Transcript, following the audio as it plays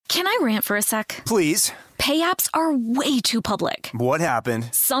Can I rant for a sec? Please. Pay apps are way too public. What happened?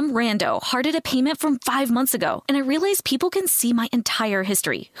 Some rando hearted a payment from 5 months ago, and I realized people can see my entire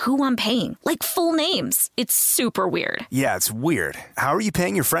history, who I'm paying, like full names. It's super weird. Yeah, it's weird. How are you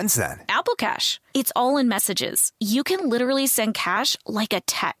paying your friends then? Apple Cash. It's all in messages. You can literally send cash like a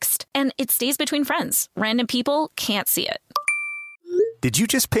text, and it stays between friends. Random people can't see it. Did you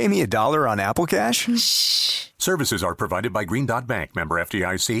just pay me $1 on Apple Cash? Shh. Services are provided by Green Dot Bank. Member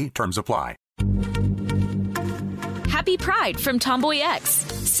FDIC. Terms apply. Happy Pride from Tomboy X,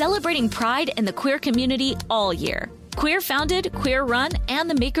 celebrating pride and the queer community all year. Queer founded, queer run, and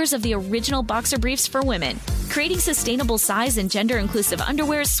the makers of the original boxer briefs for women, creating sustainable size and gender inclusive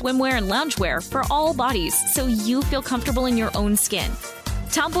underwear, swimwear, and loungewear for all bodies so you feel comfortable in your own skin.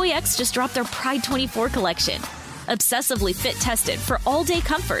 Tomboy X just dropped their Pride 24 collection. Obsessively fit tested for all day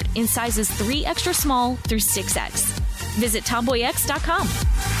comfort in sizes 3 extra small through 6X. Visit tomboyx.com.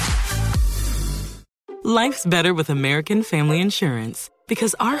 Life's better with American Family Insurance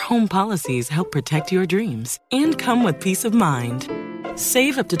because our home policies help protect your dreams and come with peace of mind.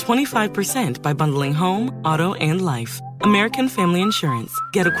 Save up to 25% by bundling home, auto, and life. American Family Insurance.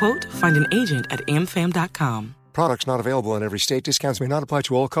 Get a quote, find an agent at amfam.com. Products not available in every state. Discounts may not apply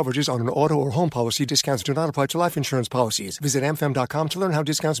to all coverages on an auto or home policy. Discounts do not apply to life insurance policies. Visit amfam.com to learn how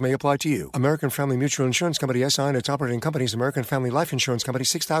discounts may apply to you. American Family Mutual Insurance Company, SI, and its operating companies, American Family Life Insurance Company,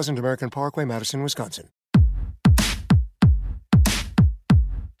 6000 American Parkway, Madison, Wisconsin.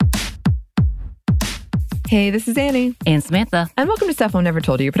 Hey, this is Annie. And Samantha. And welcome to Stuff Mom Never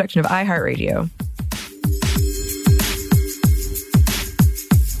Told You, a production of iHeartRadio.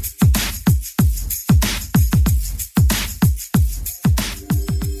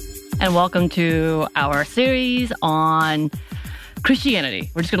 And welcome to our series on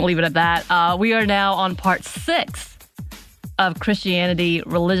Christianity. We're just going to leave it at that. We are now on part 6 of Christianity,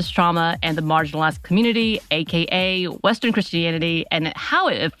 religious trauma, and the marginalized community, a.k.a. Western Christianity, and how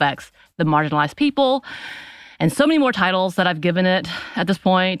it affects the marginalized people. And so many more titles that I've given it at this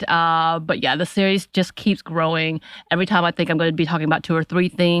point. But yeah, the series just keeps growing. Every time I think I'm going to be talking about 2 or 3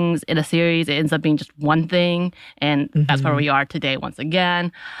 things in a series, it ends up being just one thing. And that's where we are today once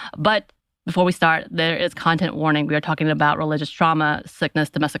again. But before we start, there is content warning. We are talking about religious trauma, sickness,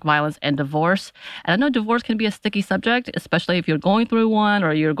 domestic violence, and divorce. And I know divorce can be a sticky subject, especially if you're going through one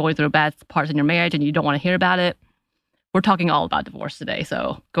or you're going through bad parts in your marriage and you don't want to hear about it. We're talking all about divorce today,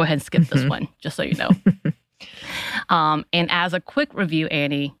 so go ahead and skip this one, just so you know. And as a quick review,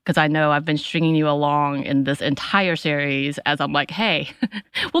 Annie, because I know I've been stringing you along in this entire series as I'm like, hey,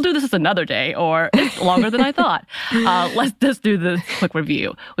 we'll do this another day, or it's longer than I thought. Let's just do this quick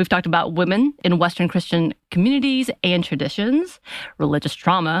review. We've talked about women in Western Christian communities and traditions, religious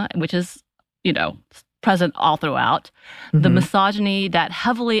trauma, which is, present all throughout, the misogyny that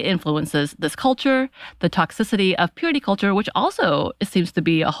heavily influences this culture, the toxicity of purity culture, which also seems to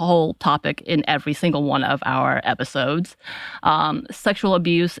be a whole topic in every single one of our episodes, sexual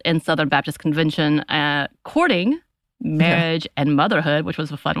abuse in Southern Baptist Convention, courting, marriage, and motherhood, which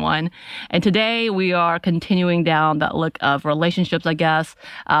was a fun one. And today we are continuing down that look of relationships, I guess,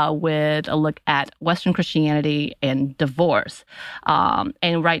 with a look at Western Christianity and divorce.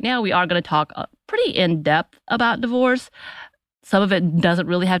 And right now we are going to talk pretty in-depth about divorce. Some of it doesn't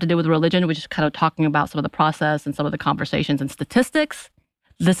really have to do with religion. We're just kind of talking about some of the process and some of the conversations and statistics.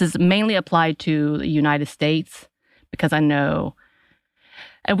 This is mainly applied to the United States because I know.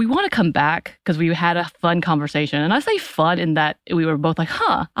 And we want to come back because we had a fun conversation. And I say fun in that we were both like,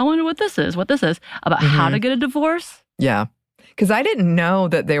 I wonder what this is, about how to get a divorce. Yeah. Because I didn't know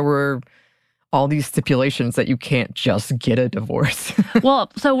that there were all these stipulations that you can't just get a divorce.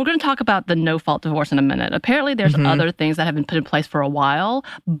 Well, so we're going to talk about the no-fault divorce in a minute. Apparently, there's other things that have been put in place for a while,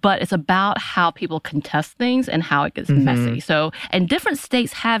 but it's about how people contest things and how it gets messy. So, and different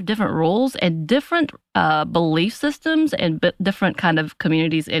states have different rules and different belief systems, and different kind of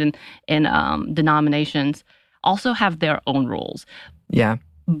communities in denominations also have their own rules. Yeah.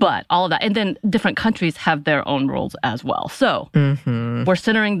 But all of that, and then different countries have their own rules as well. So we're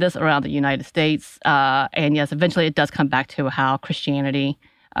centering this around the United States. And yes, eventually it does come back to how Christianity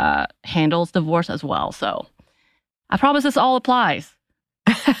handles divorce as well. So I promise this all applies.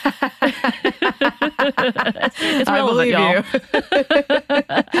 It's relevant, y'all.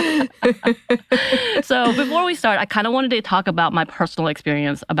 So before we start, I kind of wanted to talk about my personal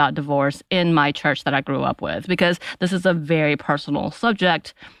experience about divorce in my church that I grew up with, because this is a very personal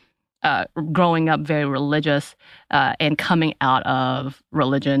subject. growing up very religious and coming out of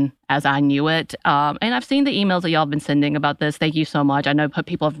religion as I knew it. And I've seen the emails that y'all have been sending about this. Thank you so much. I know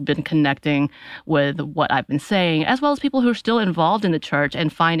people have been connecting with what I've been saying, as well as people who are still involved in the church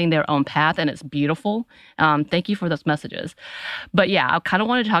and finding their own path, and it's beautiful. Thank you for those messages. But yeah, I kind of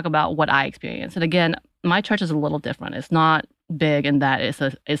wanted to talk about what I experienced. And again, my church is a little different. It's not big in that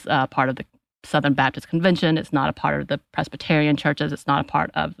it's a part of the Southern Baptist Convention. It's not a part of the Presbyterian churches. It's not a part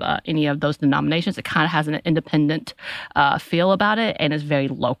of any of those denominations. It kind of has an independent feel about it, and is very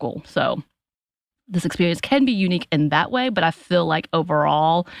local. So this experience can be unique in that way, but I feel like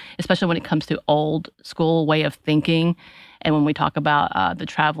overall, especially when it comes to old school way of thinking, and when we talk about the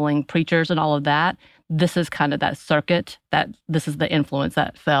traveling preachers and all of that, this is kind of that circuit, that this is the influence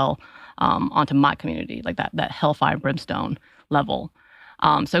that fell onto my community, like that hellfire and brimstone level.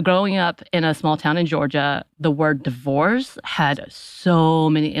 So growing up in a small town in Georgia, the word divorce had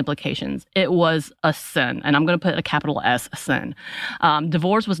so many implications. It was a sin, and I'm going to put a capital S, sin.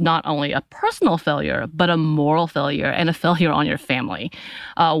 Divorce was not only a personal failure, but a moral failure and a failure on your family,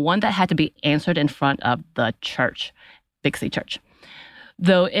 one that had to be answered in front of the church, Big C Church.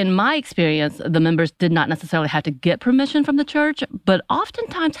 Though in my experience, the members did not necessarily have to get permission from the church, but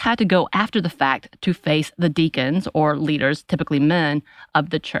oftentimes had to go after the fact to face the deacons or leaders, typically men, of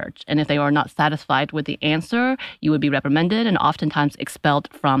the church. And if they were not satisfied with the answer, you would be reprimanded and oftentimes expelled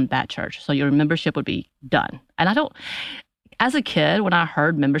from that church. So your membership would be done. And as a kid, when I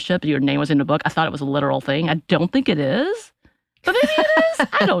heard membership, your name was in the book, I thought it was a literal thing. I don't think it is, but maybe it is.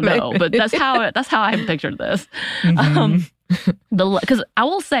 I don't know, but that's how I pictured this. Mm-hmm. Because I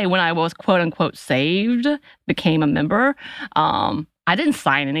will say, when I was quote unquote saved, became a member, I didn't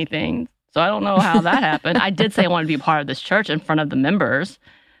sign anything. So I don't know how that happened. I did say I wanted to be a part of this church in front of the members.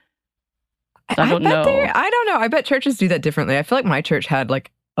 So I don't know. I don't know. I bet churches do that differently. I feel like my church had like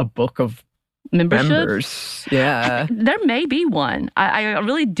a book of membership? Members. Yeah. There may be one. I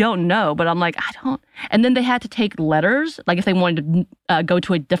really don't know, but I'm like, I don't. And then they had to take letters. Like if they wanted to go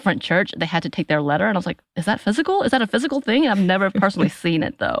to a different church, they had to take their letter. And I was like, is that physical? Is that a physical thing? And I've never personally seen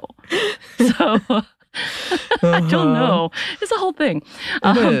it though. So I don't know. It's a whole thing.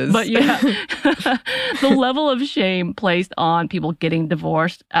 It is. But yeah, the level of shame placed on people getting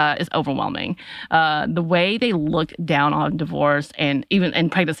divorced is overwhelming. The way they look down on divorce and even in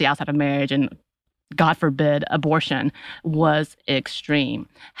pregnancy outside of marriage and God forbid, abortion was extreme.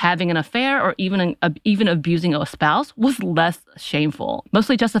 Having an affair or even abusing a spouse was less shameful,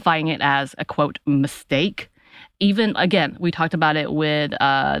 mostly justifying it as a, quote, mistake. Even, again, we talked about it with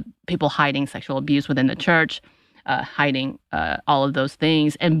people hiding sexual abuse within the church, hiding all of those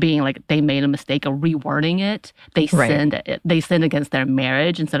things and being like they made a mistake of rewording it. They sinned against their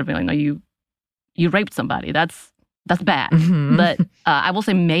marriage instead of being like, no, you raped somebody. That's bad. Mm-hmm. But I will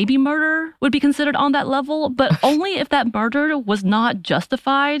say maybe murder would be considered on that level, but only if that murder was not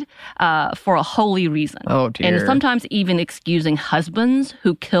justified for a holy reason. Oh, dear. And sometimes even excusing husbands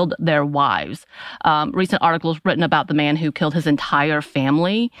who killed their wives. Recent articles written about the man who killed his entire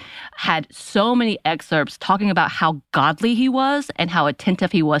family had so many excerpts talking about how godly he was and how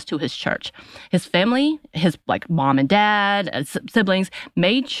attentive he was to his church. His family, his like mom and dad, siblings,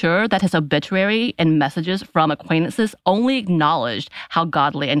 made sure that his obituary and messages from acquaintances only acknowledged how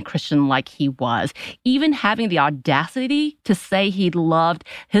godly and Christian-like he was, even having the audacity to say he loved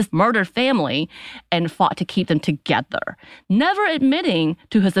his murdered family and fought to keep them together, never admitting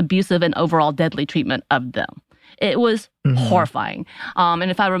to his abusive and overall deadly treatment of them. It was horrifying. And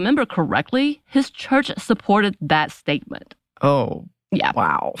if I remember correctly, his church supported that statement. Oh, yeah.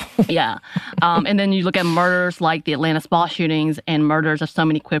 Wow. Yeah. And then you look at murders like the Atlanta spa shootings and murders of so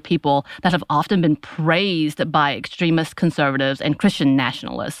many queer people that have often been praised by extremist conservatives and Christian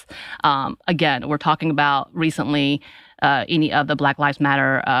nationalists. Again, we're talking about recently any of the Black Lives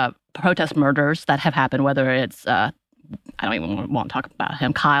Matter protest murders that have happened, whether it's, I don't even want to talk about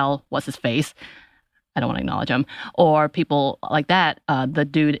him, Kyle, what's his face? I don't want to acknowledge him. Or people like that, the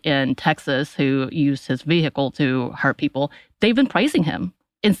dude in Texas who used his vehicle to hurt people, they've been praising him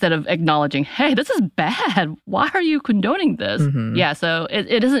instead of acknowledging, hey, this is bad. Why are you condoning this? Mm-hmm. Yeah, so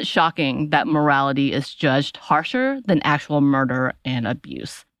it isn't shocking that morality is judged harsher than actual murder and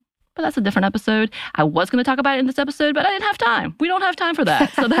abuse. But that's a different episode. I was going to talk about it in this episode, but I didn't have time. We don't have time for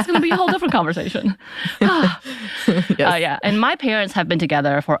that. So that's going to be a whole different conversation. Yes. Yeah. And my parents have been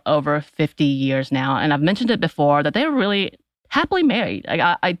together for over 50 years now. And I've mentioned it before that they're really happily married.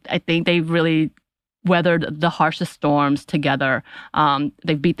 I think they've really weathered the harshest storms together.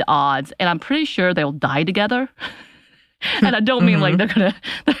 They've beat the odds. And I'm pretty sure they'll die together. And I don't mean like they're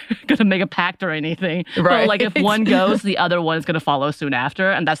gonna make a pact or anything. Right. But like if one goes, the other one is gonna follow soon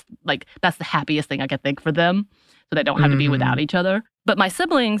after. And that's the happiest thing I can think for them. So they don't have to be without each other. But my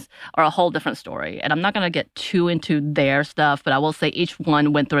siblings are a whole different story. And I'm not going to get too into their stuff, but I will say each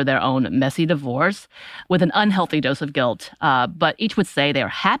one went through their own messy divorce with an unhealthy dose of guilt. But each would say they are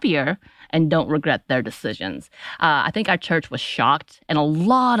happier and don't regret their decisions. I think our church was shocked and a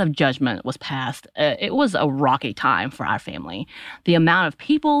lot of judgment was passed. It was a rocky time for our family. The amount of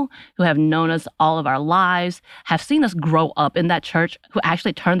people who have known us all of our lives, have seen us grow up in that church, who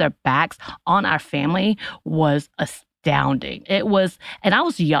actually turned their backs on our family was astounding. It was, and I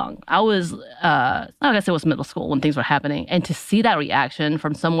was young. I guess it was middle school when things were happening. And to see that reaction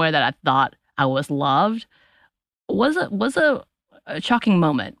from somewhere that I thought I was loved was a shocking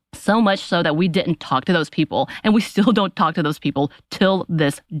moment. So much so that we didn't talk to those people, and we still don't talk to those people till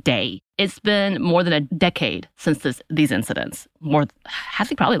this day. It's been more than a decade since these incidents. I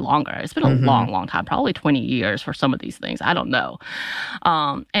think probably longer. It's been a long time, probably 20 years for some of these things. I don't know.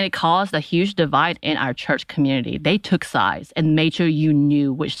 And it caused a huge divide in our church community. They took sides and made sure you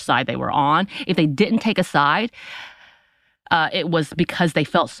knew which side they were on. If they didn't take a side, it was because they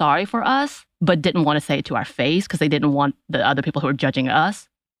felt sorry for us, but didn't want to say it to our face because they didn't want the other people who were judging us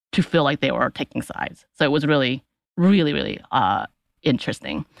to feel like they were taking sides. So it was really, really, really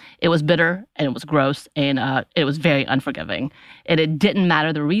interesting. It was bitter and it was gross and it was very unforgiving. And it didn't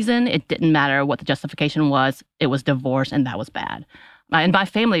matter the reason. It didn't matter what the justification was. It was divorce and that was bad. And my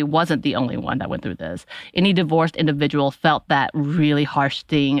family wasn't the only one that went through this. Any divorced individual felt that really harsh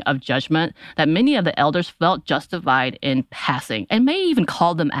sting of judgment that many of the elders felt justified in passing and may even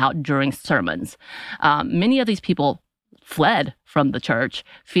call them out during sermons. Many of these people fled from the church,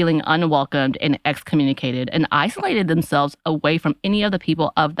 feeling unwelcomed and excommunicated, and isolated themselves away from any of the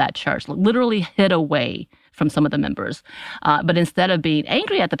people of that church, literally hid away from some of the members. But instead of being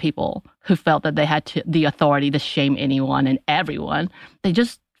angry at the people who felt that they had the authority to shame anyone and everyone, they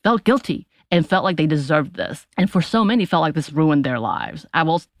just felt guilty and felt like they deserved this. And for so many, felt like this ruined their lives.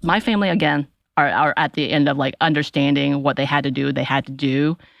 My family, again, are at the end of like understanding what they had to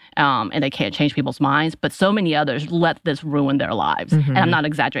do. And they can't change people's minds. But so many others let this ruin their lives. And I'm not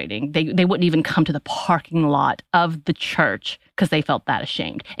exaggerating. They wouldn't even come to the parking lot of the church because they felt that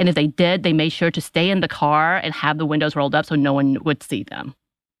ashamed. And if they did, they made sure to stay in the car and have the windows rolled up so no one would see them.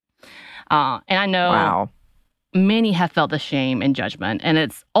 And I know many have felt the shame and judgment. And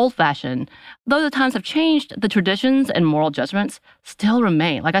it's old-fashioned. Though the times have changed, the traditions and moral judgments still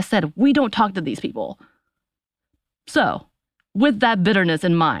remain. Like I said, we don't talk to these people. So, with that bitterness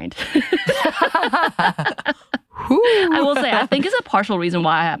in mind, I will say, I think it's a partial reason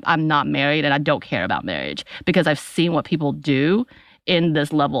why I'm not married and I don't care about marriage, because I've seen what people do in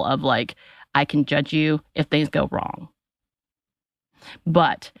this level of like, I can judge you if things go wrong.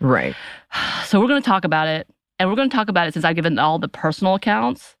 But, so we're going to talk about it, and we're going to talk about it since I've given all the personal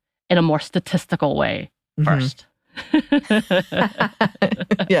accounts in a more statistical way first.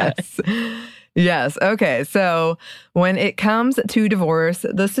 Yes. Okay. So when it comes to divorce,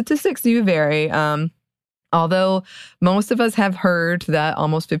 the statistics do vary. Although most of us have heard that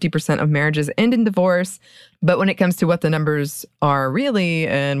almost 50% of marriages end in divorce. But when it comes to what the numbers are really,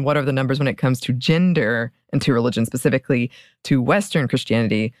 and what are the numbers when it comes to gender and to religion, specifically to Western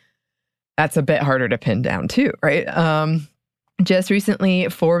Christianity, that's a bit harder to pin down too, right? Just recently,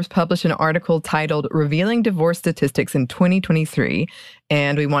 Forbes published an article titled Revealing Divorce Statistics in 2023,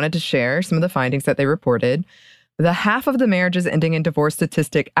 and we wanted to share some of the findings that they reported. The half of the marriages ending in divorce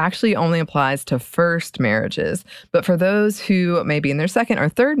statistic actually only applies to first marriages, but for those who may be in their second or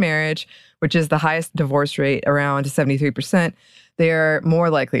third marriage, which is the highest divorce rate, around 73%, they are more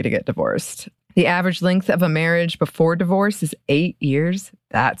likely to get divorced. The average length of a marriage before divorce is 8 years.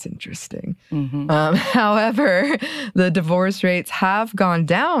 That's interesting. However, the divorce rates have gone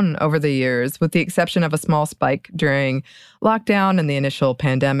down over the years, with the exception of a small spike during lockdown and the initial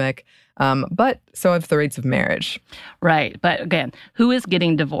pandemic. But so have the rates of marriage. Right. But again, who is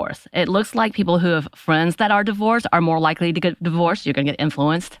getting divorced? It looks like people who have friends that are divorced are more likely to get divorced. You're going to get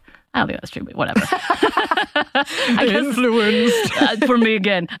influenced. I don't think that's true, but whatever. Influenced. For me,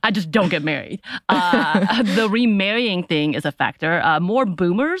 again, I just don't get married. The remarrying thing is a factor. More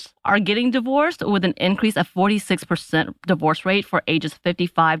boomers are getting divorced, with an increase of 46% divorce rate for ages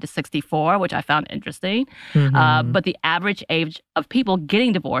 55 to 64, which I found interesting. But the average age of people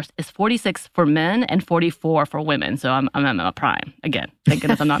getting divorced is 46 for men and 44 for women. So I'm in my prime. Again, thank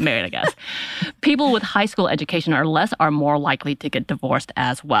goodness I'm not married, I guess. People with high school education or less are more likely to get divorced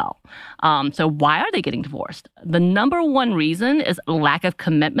as well. So why are they getting divorced? The number one reason is lack of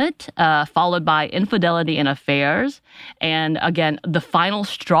commitment, followed by infidelity in affairs. And again, the final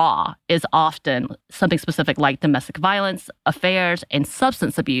straw is often something specific like domestic violence, affairs, and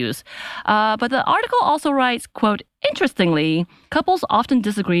substance abuse. But the article also writes, quote, interestingly, couples often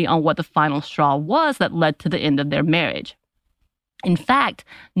disagree on what the final straw was that led to the end of their marriage. In fact,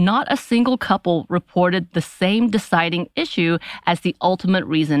 not a single couple reported the same deciding issue as the ultimate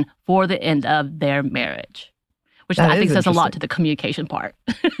reason for the end of their marriage, which I think says a lot to the communication part.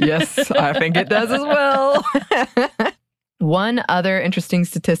 Yes, I think it does as well. One other interesting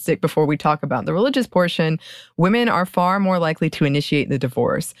statistic before we talk about the religious portion, women are far more likely to initiate the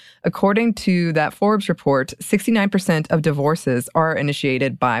divorce. According to that Forbes report, 69% of divorces are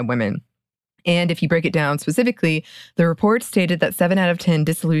initiated by women. And if you break it down specifically, the report stated that 7 out of 10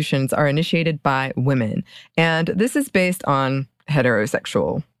 dissolutions are initiated by women. And this is based on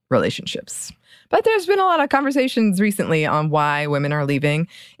heterosexual relationships. But there's been a lot of conversations recently on why women are leaving.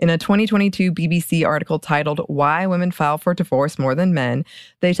 In a 2022 BBC article titled Why Women File for Divorce More Than Men,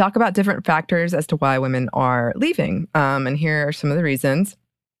 they talk about different factors as to why women are leaving. And here are some of the reasons.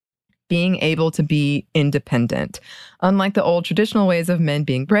 Being able to be independent. Unlike the old traditional ways of men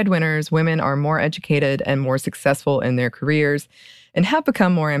being breadwinners, women are more educated and more successful in their careers and have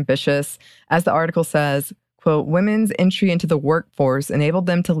become more ambitious. As the article says, quote, women's entry into the workforce enabled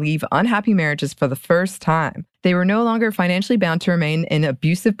them to leave unhappy marriages for the first time. They were no longer financially bound to remain in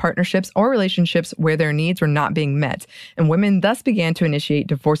abusive partnerships or relationships where their needs were not being met, and women thus began to initiate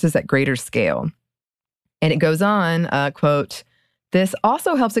divorces at greater scale. And it goes on, quote, this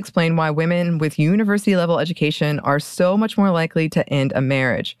also helps explain why women with university-level education are so much more likely to end a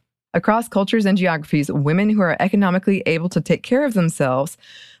marriage. Across cultures and geographies, women who are economically able to take care of themselves,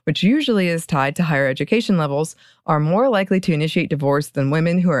 which usually is tied to higher education levels, are more likely to initiate divorce than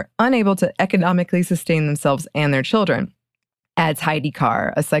women who are unable to economically sustain themselves and their children, adds Heidi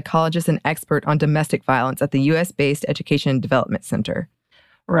Carr, a psychologist and expert on domestic violence at the U.S.-based Education and Development Center.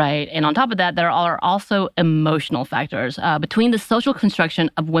 Right. And on top of that, there are also emotional factors. Between the social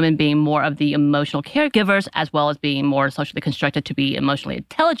construction of women being more of the emotional caregivers, as well as being more socially constructed to be emotionally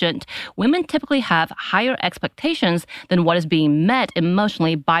intelligent, women typically have higher expectations than what is being met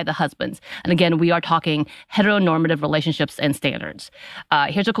emotionally by the husbands. And again, we are talking heteronormative relationships and standards.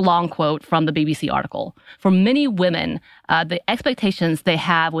 Here's a long quote from the BBC article. For many women, the expectations they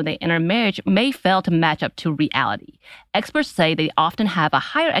have when they enter marriage may fail to match up to reality. Experts say they often have a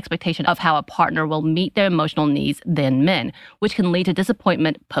higher expectation of how a partner will meet their emotional needs than men, which can lead to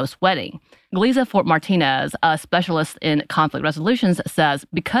disappointment post-wedding. Glisa Fort-Martinez, a specialist in conflict resolutions, says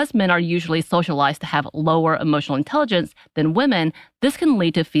because men are usually socialized to have lower emotional intelligence than women, this can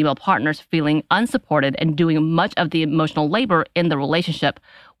lead to female partners feeling unsupported and doing much of the emotional labor in the relationship,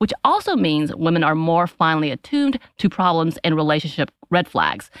 which also means women are more finely attuned to problems and relationship red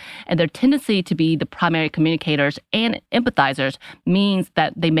flags. And their tendency to be the primary communicators and empathizers means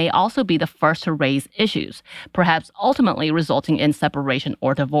that they may also be the first to raise issues, perhaps ultimately resulting in separation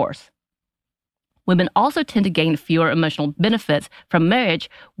or divorce. Women also tend to gain fewer emotional benefits from marriage,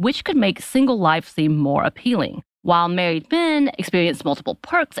 which could make single life seem more appealing. While married men experience multiple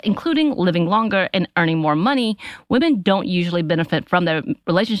perks, including living longer and earning more money, women don't usually benefit from their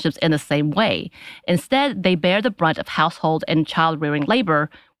relationships in the same way. Instead, they bear the brunt of household and child-rearing labor,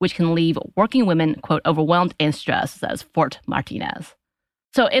 which can leave working women, quote, overwhelmed and stressed, says Fort-Martinez.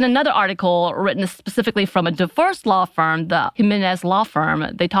 So in another article written specifically from a divorce law firm, the Jimenez Law Firm,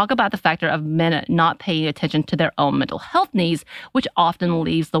 they talk about the factor of men not paying attention to their own mental health needs, which often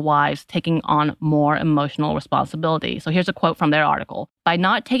leaves the wives taking on more emotional responsibility. So here's a quote from their article. By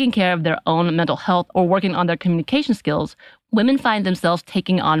not taking care of their own mental health or working on their communication skills, women find themselves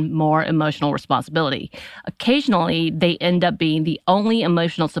taking on more emotional responsibility. Occasionally, they end up being the only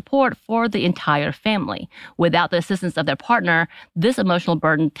emotional support for the entire family. Without the assistance of their partner, this emotional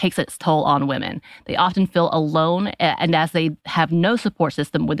burden takes its toll on women. They often feel alone, and as they have no support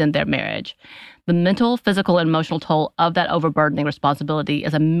system within their marriage. The mental, physical, and emotional toll of that overburdening responsibility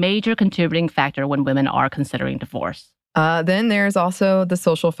is a major contributing factor when women are considering divorce. Then there's also the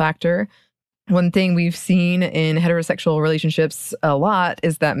social factor. One thing we've seen in heterosexual relationships a lot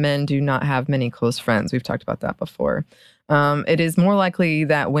is that men do not have many close friends. We've talked about that before. It is more likely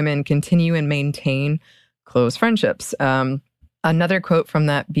that women continue and maintain close friendships. Another quote from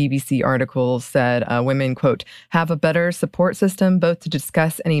that BBC article said, women, quote, have a better support system both to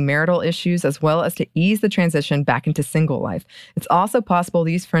discuss any marital issues as well as to ease the transition back into single life. It's also possible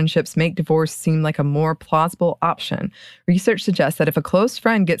these friendships make divorce seem like a more plausible option. Research suggests that if a close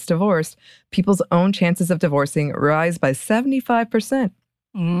friend gets divorced, people's own chances of divorcing rise by 75%.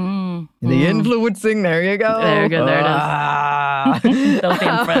 The influencing, there you go. There you go, there it is. Those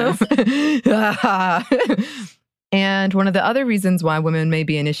damn friends. And one of the other reasons why women may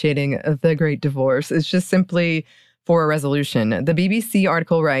be initiating the Great Divorce is just simply for a resolution. The BBC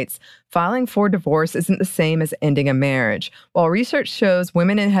article writes, filing for divorce isn't the same as ending a marriage. While research shows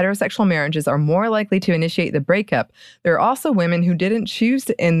women in heterosexual marriages are more likely to initiate the breakup, there are also women who didn't choose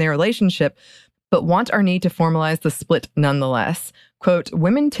to end their relationship, but want or need to formalize the split nonetheless. Quote,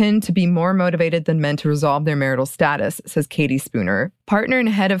 women tend to be more motivated than men to resolve their marital status, says Katie Spooner, partner and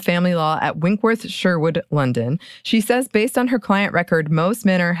head of family law at Winkworth Sherwood, London. She says based on her client record, most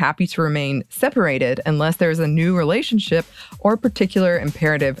men are happy to remain separated unless there's a new relationship or particular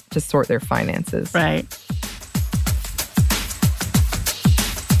imperative to sort their finances. Right.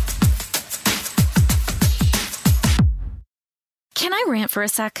 Can I rant for a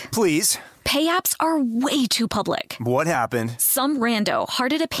sec? Please. Pay apps are way too public. What happened? Some rando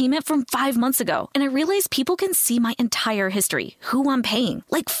hearted a payment from 5 months ago, and I realized people can see my entire history, who I'm paying,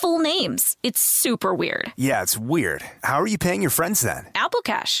 like full names. It's super weird. Yeah, it's weird. How are you paying your friends then? Apple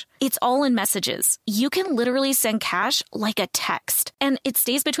Cash. It's all in messages. You can literally send cash like a text, and it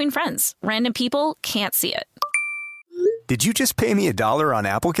stays between friends. Random people can't see it. Did you just pay me $1 on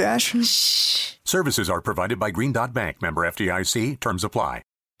Apple Cash? Shh. Services are provided by Green Dot Bank, member FDIC. Terms apply.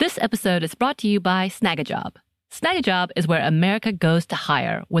 This episode is brought to you by Snagajob. Snagajob is where America goes to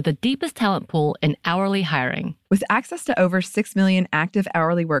hire, with the deepest talent pool in hourly hiring. With access to over 6 million active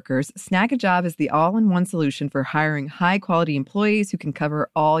hourly workers, Snagajob is the all-in-one solution for hiring high-quality employees who can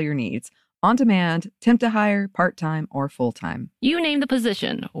cover all your needs. On demand, temp to hire, part-time, or full-time. You name the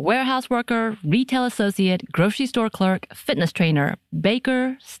position: warehouse worker, retail associate, grocery store clerk, fitness trainer,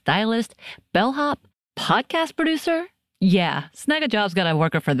 baker, stylist, bellhop, podcast producer. Yeah, Snagajob's got a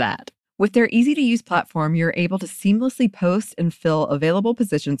worker for that. With their easy-to-use platform, you're able to seamlessly post and fill available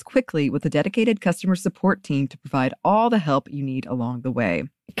positions quickly with a dedicated customer support team to provide all the help you need along the way.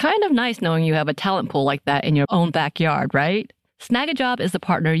 Kind of nice knowing you have a talent pool like that in your own backyard, right? Snagajob is the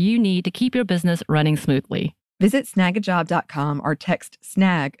partner you need to keep your business running smoothly. Visit snagajob.com or text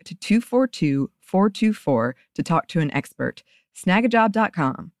SNAG to 242-424 to talk to an expert.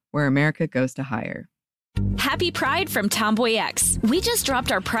 Snagajob.com, where America goes to hire. Happy Pride from Tomboy X. We just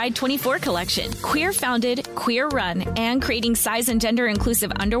dropped our Pride 24 collection. Queer founded, queer run, and creating size and gender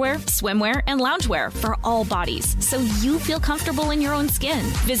inclusive underwear, swimwear, and loungewear for all bodies, so you feel comfortable in your own skin.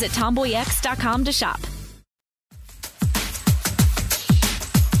 Visit tomboyx.com to shop.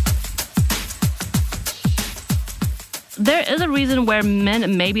 There is a reason where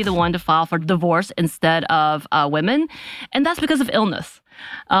men may be the one to file for divorce instead of women, and that's because of illness.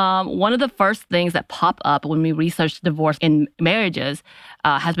 One of the first things that pop up when we research divorce in marriages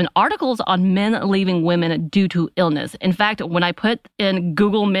has been articles on men leaving women due to illness. In fact, when I put in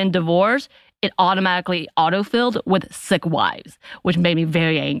Google men divorce, it automatically autofilled with sick wives, which made me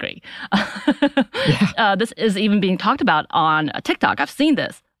very angry. This is even being talked about on TikTok. I've seen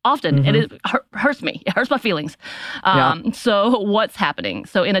this often. Mm-hmm. It hurts me. It hurts my feelings. So what's happening?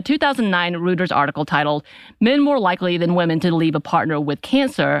 So in a 2009 Reuters article titled, "Men More Likely Than Women to Leave a Partner with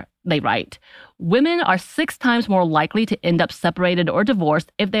Cancer," they write, "Women are 6 times more likely to end up separated or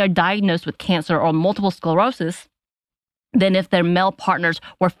divorced if they are diagnosed with cancer or multiple sclerosis than if their male partners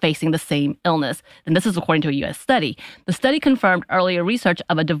were facing the same illness." And this is according to a U.S. study. The study confirmed earlier research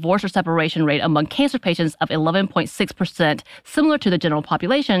of a divorce or separation rate among cancer patients of 11.6%, similar to the general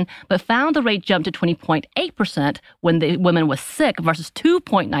population, but found the rate jumped to 20.8% when the woman was sick versus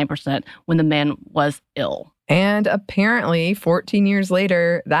 2.9% when the man was ill. And apparently, 14 years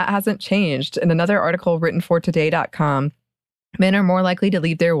later, that hasn't changed. In another article written for Today.com, men are more likely to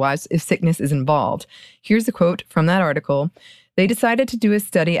leave their wives if sickness is involved. Here's a quote from that article. They decided to do a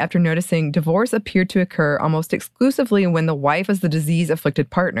study after noticing divorce appeared to occur almost exclusively when the wife was the disease-afflicted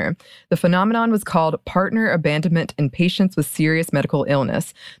partner. The phenomenon was called partner abandonment in patients with serious medical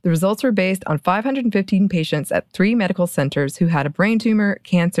illness. The results were based on 515 patients at 3 medical centers who had a brain tumor,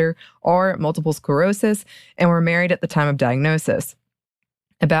 cancer, or multiple sclerosis and were married at the time of diagnosis.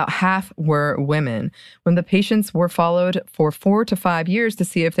 About half were women. When the patients were followed for 4 to 5 years to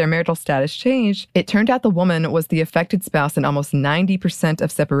see if their marital status changed, it turned out the woman was the affected spouse in almost 90%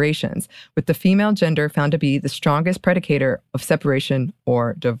 of separations, with the female gender found to be the strongest predicator of separation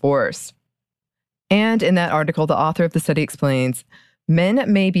or divorce. And in that article, the author of the study explains, men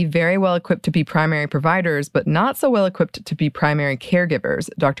may be very well equipped to be primary providers, but not so well equipped to be primary caregivers,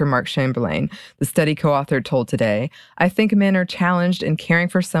 Dr. Mark Chamberlain, the study co-author, told Today. I think men are challenged in caring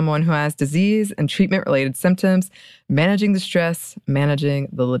for someone who has disease and treatment-related symptoms, managing the stress, managing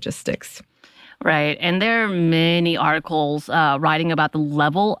the logistics. Right. And there are many articles writing about the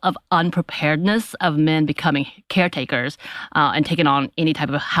level of unpreparedness of men becoming caretakers and taking on any type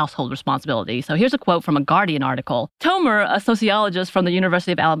of household responsibility. So here's a quote from a Guardian article. Tomer, a sociologist from the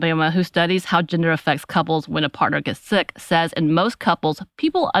University of Alabama who studies how gender affects couples when a partner gets sick, says in most couples,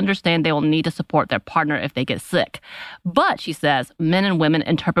 people understand they will need to support their partner if they get sick. But, she says, men and women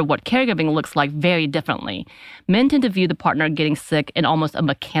interpret what caregiving looks like very differently. Men tend to view the partner getting sick in almost a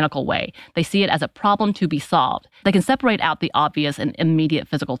mechanical way. They see it as a problem to be solved. They can separate out the obvious and immediate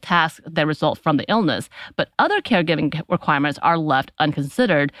physical tasks that result from the illness, but other caregiving requirements are left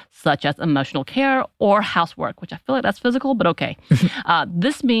unconsidered, such as emotional care or housework, which I feel like that's physical, but okay.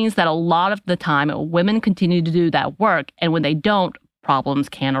 This means that a lot of the time, women continue to do that work, and when they don't, problems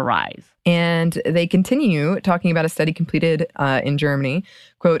can arise. And they continue talking about a study completed in Germany.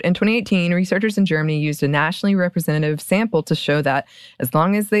 Quote, in 2018, researchers in Germany used a nationally representative sample to show that as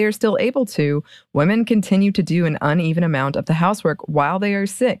long as they are still able to, women continue to do an uneven amount of the housework while they are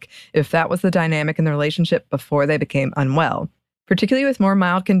sick, if that was the dynamic in the relationship before they became unwell. Particularly with more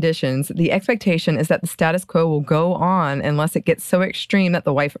mild conditions, the expectation is that the status quo will go on unless it gets so extreme that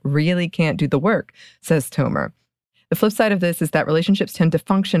the wife really can't do the work, says Tomer. The flip side of this is that relationships tend to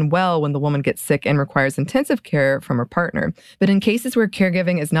function well when the woman gets sick and requires intensive care from her partner. But in cases where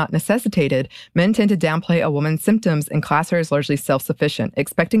caregiving is not necessitated, men tend to downplay a woman's symptoms and class her as largely self-sufficient,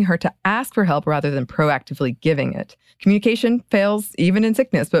 expecting her to ask for help rather than proactively giving it. Communication fails even in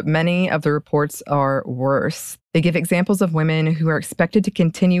sickness, but many of the reports are worse. They give examples of women who are expected to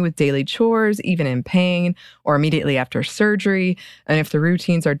continue with daily chores, even in pain or immediately after surgery. And if the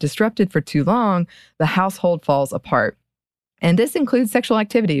routines are disrupted for too long, the household falls apart. And this includes sexual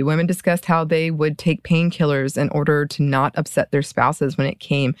activity. Women discussed how they would take painkillers in order to not upset their spouses when it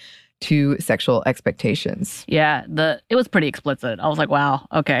came to sexual expectations. Yeah, it was pretty explicit. I was like, wow,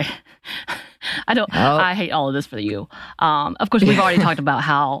 okay. I hate all of this for you. Of course, we've already talked about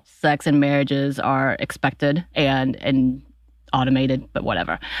how sex and marriages are expected and automated, but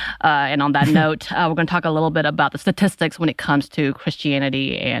whatever. And on that note, we're going to talk a little bit about the statistics when it comes to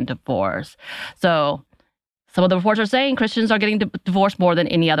Christianity and divorce. So some of the reports are saying Christians are getting divorced more than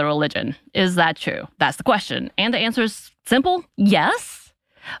any other religion. Is that true? That's the question. And the answer is simple, yes.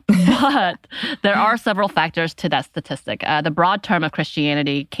 But there are several factors to that statistic. The broad term of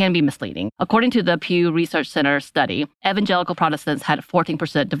Christianity can be misleading. According to the Pew Research Center study, evangelical Protestants had a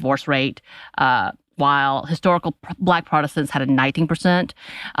 14% divorce rate, while historical Black Protestants had a 19%,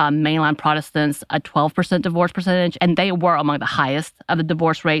 mainline Protestants a 12% divorce percentage, and they were among the highest of the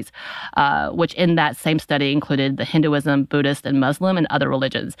divorce rates, which in that same study included the Hinduism, Buddhist, and Muslim, and other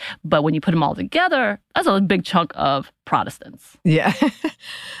religions. But when you put them all together, that's a big chunk of Protestants. Yeah.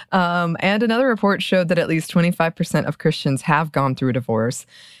 And another report showed that at least 25% of Christians have gone through a divorce.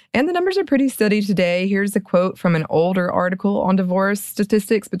 And the numbers are pretty steady today. Here's a quote from an older article on divorce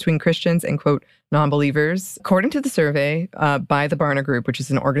statistics between Christians and, quote, non-believers. According to the survey by the Barna Group, which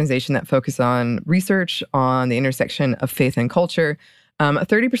is an organization that focuses on research on the intersection of faith and culture,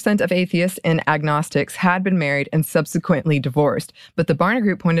 30% of atheists and agnostics had been married and subsequently divorced. But the Barna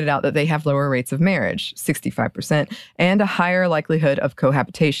Group pointed out that they have lower rates of marriage, 65%, and a higher likelihood of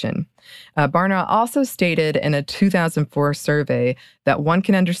cohabitation. Barna also stated in a 2004 survey that one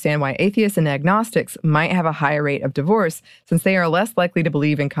can understand why atheists and agnostics might have a higher rate of divorce since they are less likely to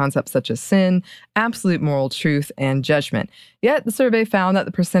believe in concepts such as sin, absolute moral truth, and judgment. Yet the survey found that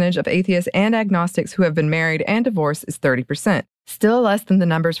the percentage of atheists and agnostics who have been married and divorced is 30%. Still less than the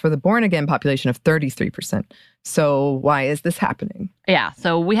numbers for the born-again population of 33%. So why is this happening? Yeah,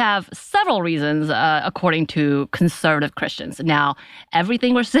 so we have several reasons, according to conservative Christians. Now,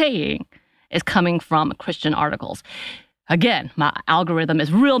 everything we're saying is coming from Christian articles. Again, my algorithm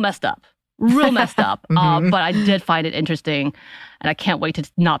is real messed up. But I did find it interesting, and I can't wait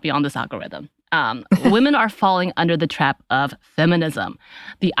to not be on this algorithm. Women are falling under the trap of feminism.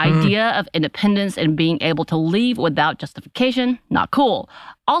 The idea of independence and being able to leave without justification, not cool.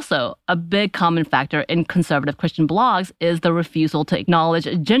 Also, a big common factor in conservative Christian blogs is the refusal to acknowledge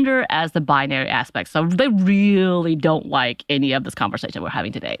gender as the binary aspect. So they really don't like any of this conversation we're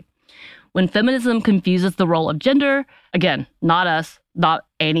having today. When feminism confuses the role of gender, again, not us, not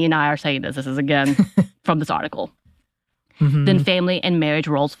Annie and I are saying this. This is, again, from this article. Then family and marriage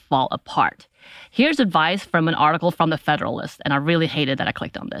roles fall apart. Here's advice from an article from the Federalist, and I really hated that I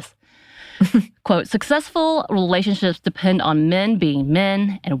clicked on this. Quote, successful relationships depend on men being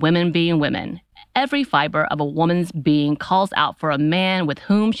men and women being women. Every fiber of a woman's being calls out for a man with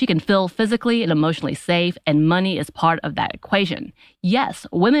whom she can feel physically and emotionally safe, and money is part of that equation. Yes,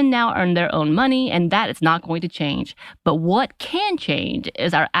 women now earn their own money, and that is not going to change. But what can change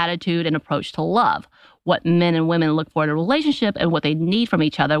is our attitude and approach to love. What men and women look for in a relationship and what they need from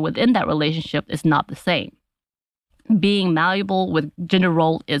each other within that relationship is not the same. Being malleable with gender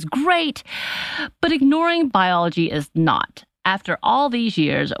role is great, but ignoring biology is not. After all these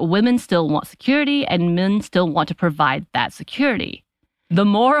years, women still want security and men still want to provide that security. The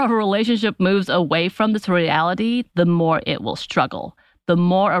more a relationship moves away from this reality, the more it will struggle. The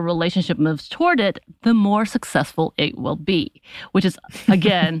more a relationship moves toward it, the more successful it will be, which is,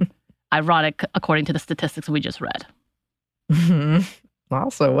 again, ironic according to the statistics we just read.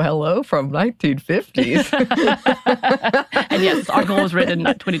 Also, hello from 1950s. And yes, this article was written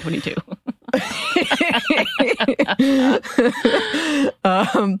in 2022.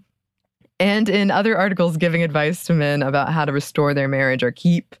 And in other articles giving advice to men about how to restore their marriage or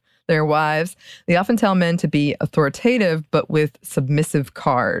keep their wives, they often tell men to be authoritative, but with submissive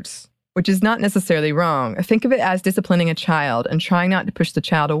cards, which is not necessarily wrong. Think of it as disciplining a child and trying not to push the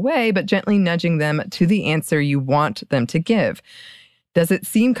child away, but gently nudging them to the answer you want them to give. Does it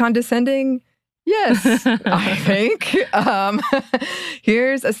seem condescending? Yes, I think.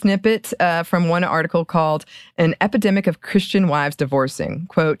 Here's a snippet from one article called An Epidemic of Christian Wives Divorcing.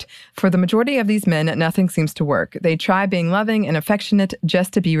 Quote, for the majority of these men, nothing seems to work. They try being loving and affectionate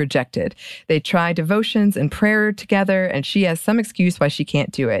just to be rejected. They try devotions and prayer together, and she has some excuse why she can't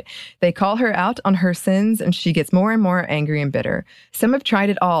do it. They call her out on her sins, and she gets more and more angry and bitter. Some have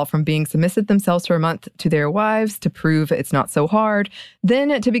tried it all, from being submissive themselves for a month to their wives to prove it's not so hard,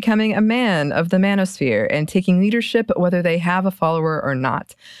 then to becoming a man of the manosphere and taking leadership whether they have a follower or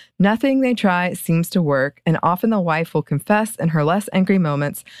not. Nothing they try seems to work, and often the wife will confess in her less angry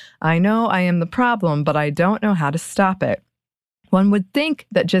moments, I know I am the problem, but I don't know how to stop it. One would think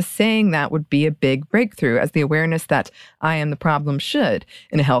that just saying that would be a big breakthrough, as the awareness that I am the problem should,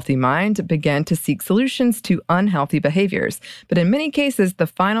 in a healthy mind, begin to seek solutions to unhealthy behaviors. But in many cases, the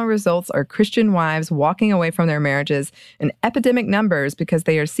final results are Christian wives walking away from their marriages in epidemic numbers because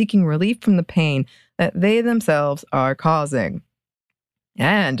they are seeking relief from the pain that they themselves are causing.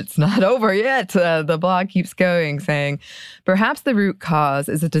 And it's not over yet. The blog keeps going, saying, perhaps the root cause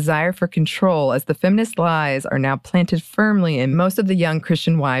is a desire for control, as the feminist lies are now planted firmly in most of the young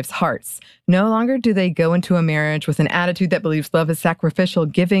Christian wives' hearts. No longer do they go into a marriage with an attitude that believes love is sacrificial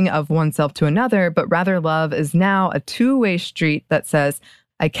giving of oneself to another, but rather love is now a two-way street that says,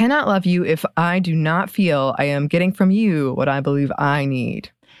 I cannot love you if I do not feel I am getting from you what I believe I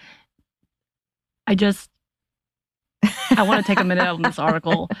need. I want to take a minute on this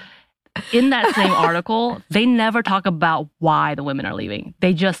article. In that same article, they never talk about why the women are leaving.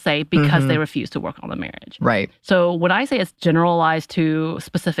 They just say because they refuse to work on the marriage. Right. So when I say it's generalized to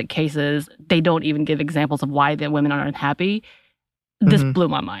specific cases, they don't even give examples of why the women are unhappy. This blew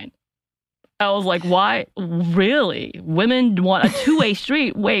my mind. I was like, why? Really? Women want a two-way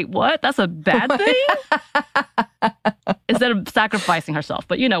street? Wait, what? That's a bad thing? Instead of sacrificing herself.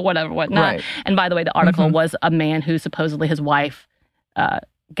 But, whatever, whatnot. Right. And by the way, the article was a man who supposedly his wife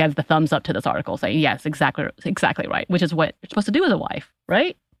gave the thumbs up to this article, saying, yes, exactly right, which is what you're supposed to do as a wife,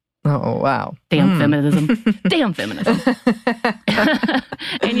 right? Oh, wow. Damn feminism. Damn feminism.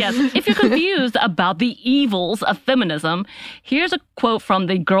 And yes, if you're confused about the evils of feminism, here's a quote from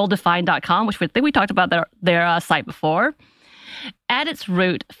the girldefined.com, which I think we talked about their site before. At its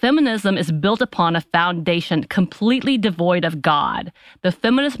root, feminism is built upon a foundation completely devoid of God. The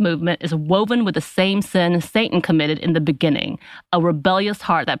feminist movement is woven with the same sin Satan committed in the beginning, a rebellious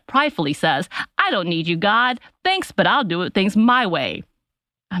heart that pridefully says, I don't need you, God. Thanks, but I'll do things my way.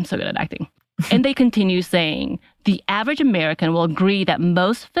 I'm so good at acting. And they continue saying, the average American will agree that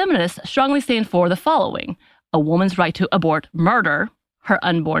most feminists strongly stand for the following: a woman's right to abort murder, her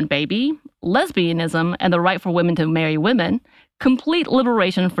unborn baby, lesbianism and the right for women to marry women, complete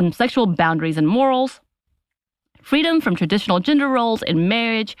liberation from sexual boundaries and morals, freedom from traditional gender roles in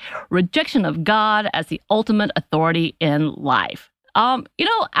marriage, rejection of God as the ultimate authority in life. Outside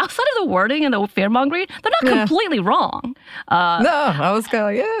of the wording and the fear-mongering, they're not completely wrong. No, I was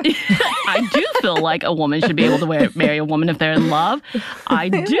going, yeah. I do feel like a woman should be able to marry a woman if they're in love. I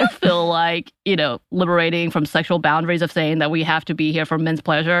do feel like, liberating from sexual boundaries of saying that we have to be here for men's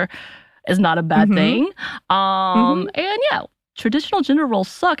pleasure is not a bad thing. And yeah, traditional gender roles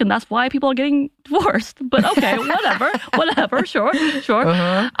suck, and that's why people are getting divorced. But okay, whatever, sure.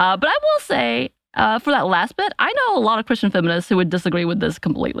 But I will say, for that last bit, I know a lot of Christian feminists who would disagree with this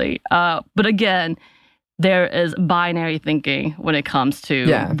completely. But again, there is binary thinking when it comes to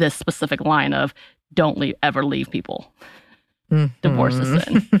this specific line of don't ever leave people. Divorce is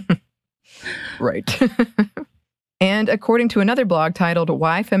sin. Right. And according to another blog titled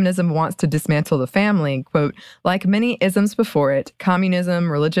Why Feminism Wants to Dismantle the Family, quote, like many isms before it,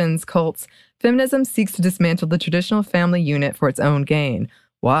 communism, religions, cults, feminism seeks to dismantle the traditional family unit for its own gain.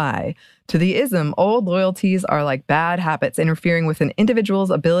 Why? To the ism, old loyalties are like bad habits interfering with an individual's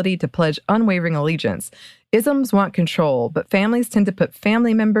ability to pledge unwavering allegiance. Isms want control, but families tend to put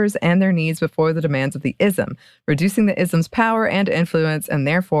family members and their needs before the demands of the ism, reducing the ism's power and influence and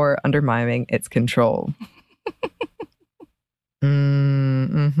therefore undermining its control. I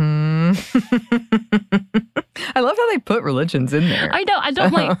love how they put religions in there. I know. I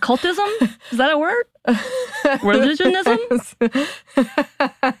don't like cultism. Is that a word? Religionism?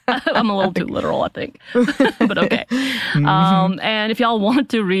 I'm a little too literal, I think. But okay. And if y'all want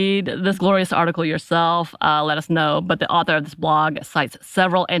to read this glorious article yourself, let us know. But the author of this blog cites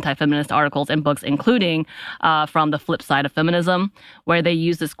several anti-feminist articles and books, including from The Flip Side of Feminism, where they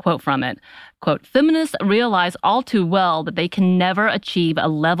use this quote from it. Quote, feminists realize all too well that they can never achieve a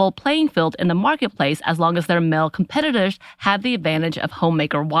level playing field in the marketplace as long as their male competitors have the advantage of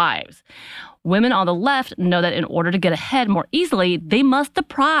homemaker wives. Women on the left know that in order to get ahead more easily, they must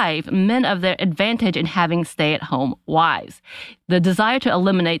deprive men of their advantage in having stay-at-home wives. The desire to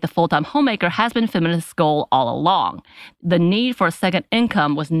eliminate the full-time homemaker has been feminists' goal all along. The need for a second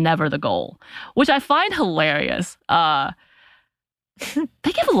income was never the goal, which I find hilarious.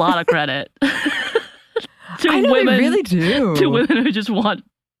 They give a lot of credit to women. They really do. To women who just want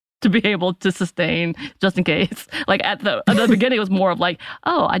to be able to sustain just in case. Like at the beginning, it was more of like,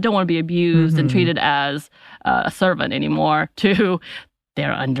 oh, I don't want to be abused and treated as a servant anymore, to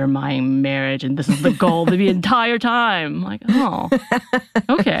they're undermining marriage and this is the goal the entire time. Like, oh,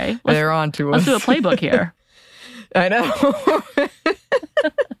 okay. They're on to us. Let's do a playbook here. I know.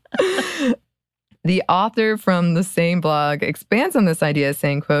 The author from the same blog expands on this idea,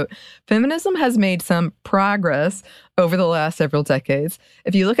 saying, quote, feminism has made some progress over the last several decades.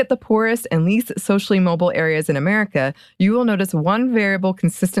 If you look at the poorest and least socially mobile areas in America, you will notice one variable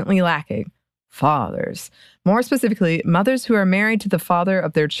consistently lacking: fathers. More specifically, mothers who are married to the father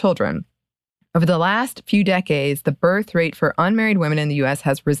of their children. Over the last few decades, the birth rate for unmarried women in the U.S.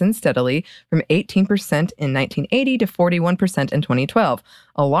 has risen steadily from 18% in 1980 to 41% in 2012.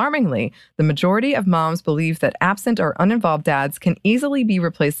 Alarmingly, the majority of moms believe that absent or uninvolved dads can easily be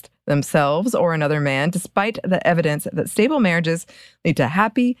replaced themselves or another man, despite the evidence that stable marriages lead to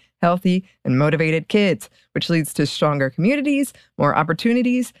happy, healthy, and motivated kids, which leads to stronger communities, more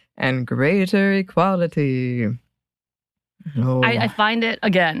opportunities, and greater equality. Oh. I find it,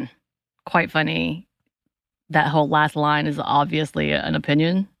 again, quite funny. That whole last line is obviously an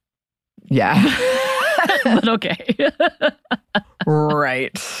opinion. Yeah. But okay.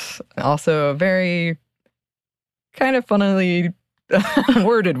 Right. Also a very kind of funnily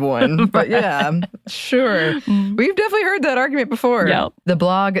worded one. But yeah, sure. We've definitely heard that argument before. Yep. The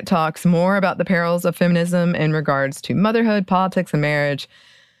blog talks more about the perils of feminism in regards to motherhood, politics, and marriage.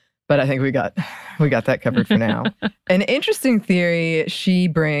 But I think we got that covered for now. An interesting theory she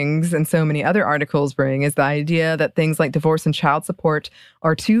brings, and so many other articles bring, is the idea that things like divorce and child support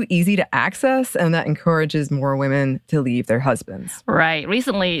are too easy to access, and that encourages more women to leave their husbands. Right.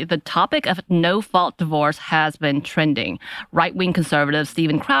 Recently, the topic of no-fault divorce has been trending. Right-wing conservative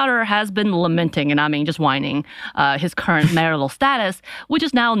Steven Crowder has been lamenting, and I mean just whining, his current marital status, which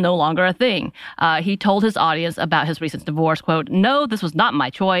is now no longer a thing. He told his audience about his recent divorce, quote, "No, this was not my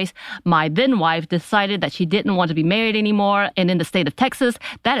choice. My then wife decided that she didn't want to be married anymore, and in the state of Texas,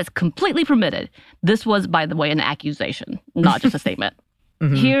 that is completely permitted." This was, by the way, an accusation, not just a statement.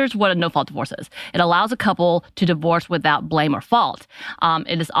 Mm-hmm. Here's what a no-fault divorce is. It allows a couple to divorce without blame or fault.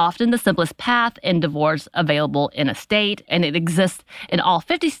 It is often the simplest path in divorce available in a state, and it exists in all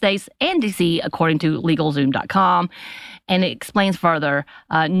 50 states and D.C., according to LegalZoom.com. And it explains further,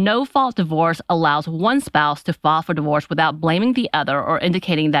 no-fault divorce allows one spouse to file for divorce without blaming the other or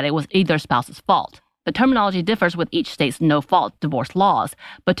indicating that it was either spouse's fault. The terminology differs with each state's no-fault divorce laws,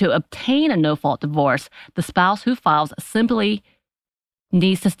 but to obtain a no-fault divorce, the spouse who files simply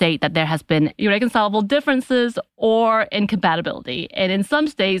needs to state that there has been irreconcilable differences or incompatibility. And in some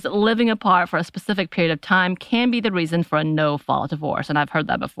states, living apart for a specific period of time can be the reason for a no-fault divorce. And I've heard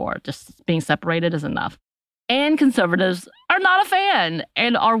that before. Just being separated is enough. And conservatives are not a fan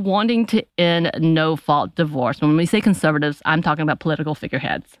and are wanting to end no-fault divorce. When we say conservatives, I'm talking about political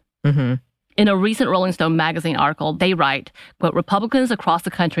figureheads. Mm-hmm. In a recent Rolling Stone magazine article, they write, quote, Republicans across the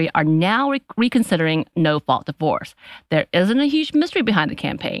country are now reconsidering no-fault divorce. There isn't a huge mystery behind the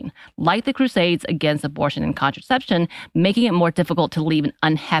campaign. Like the crusades against abortion and contraception, making it more difficult to leave an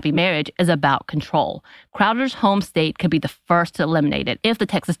unhappy marriage is about control. Crowder's home state could be the first to eliminate it if the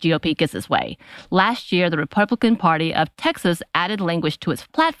Texas GOP gets its way. Last year, the Republican Party of Texas added language to its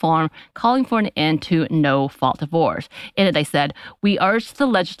platform calling for an end to no-fault divorce. In it, they said, we urge the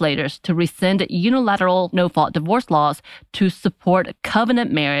legislators to rescind unilateral no-fault divorce laws, to support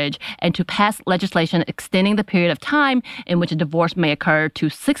covenant marriage, and to pass legislation extending the period of time in which a divorce may occur to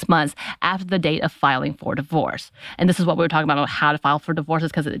 6 months after the date of filing for divorce. And this is what we were talking about how to file for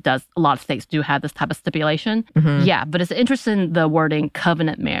divorces, because it does, a lot of states do have this type of stipulation. Mm-hmm. Yeah, but it's interesting, the wording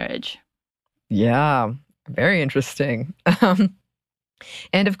covenant marriage. Yeah, very interesting.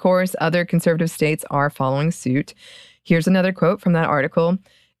 And of course, other conservative states are following suit. Here's another quote from that article.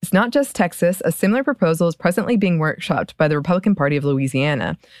 It's not just Texas. A similar proposal is presently being workshopped by the Republican Party of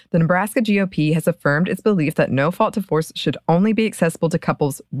Louisiana. The Nebraska GOP has affirmed its belief that no-fault divorce should only be accessible to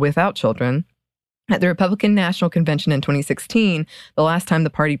couples without children. At the Republican National Convention in 2016, the last time the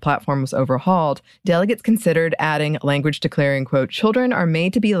party platform was overhauled, delegates considered adding language declaring, quote, children are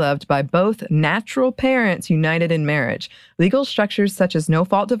made to be loved by both natural parents united in marriage. Legal structures such as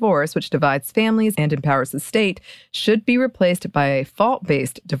no-fault divorce, which divides families and empowers the state, should be replaced by a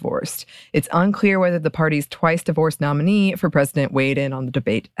fault-based divorce. It's unclear whether the party's twice-divorced nominee for president weighed in on the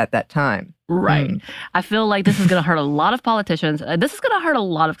debate at that time. Right. I feel like this is going to hurt a lot of politicians. This is going to hurt a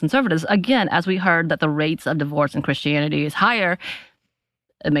lot of conservatives. Again, as we heard that the rates of divorce in Christianity is higher,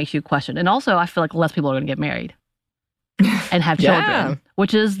 it makes you question. And also, I feel like less people are going to get married and have children,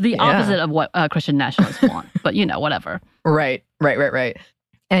 which is the opposite of what Christian nationalists want. But, whatever. Right.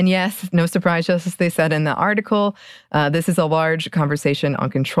 And yes, no surprise, just as they said in the article, this is a large conversation on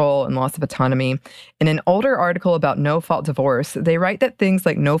control and loss of autonomy. In an older article about no-fault divorce, they write that things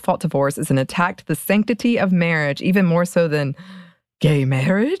like no-fault divorce is an attack to the sanctity of marriage, even more so than gay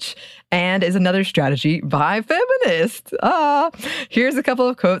marriage, and is another strategy by feminists. Here's a couple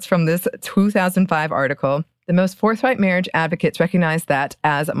of quotes from this 2005 article. The most forthright marriage advocates recognize that,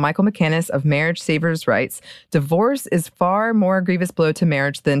 as Michael McCannis of Marriage Savers writes, divorce is far more a grievous blow to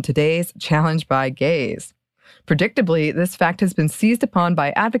marriage than today's challenge by gays. Predictably, this fact has been seized upon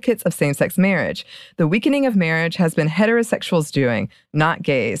by advocates of same-sex marriage. The weakening of marriage has been heterosexuals' doing, not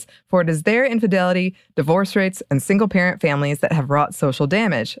gays, for it is their infidelity, divorce rates, and single-parent families that have wrought social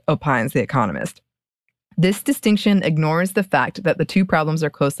damage, opines The Economist. This distinction ignores the fact that the two problems are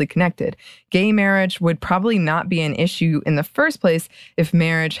closely connected. Gay marriage would probably not be an issue in the first place if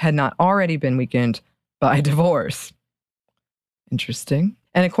marriage had not already been weakened by divorce. Interesting.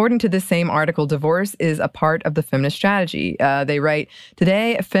 And according to this same article, divorce is a part of the feminist strategy. They write,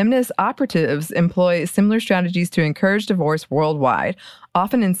 today, feminist operatives employ similar strategies to encourage divorce worldwide,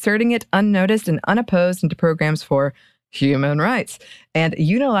 often inserting it unnoticed and unopposed into programs for human rights. And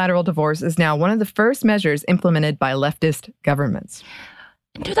unilateral divorce is now one of the first measures implemented by leftist governments.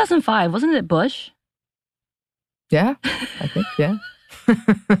 In 2005, wasn't it Bush? Yeah, I think, yeah.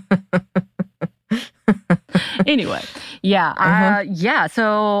 Anyway,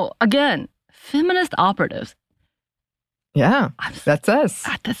 so again, feminist operatives. Yeah, that's us.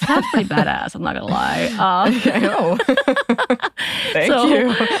 That sounds pretty badass, I'm not going to lie. I know. Thank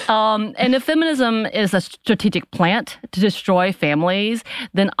you. And if feminism is a strategic plant to destroy families,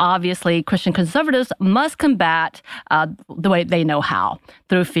 then obviously Christian conservatives must combat the way they know how,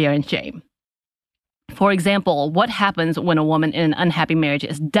 through fear and shame. For example, what happens when a woman in an unhappy marriage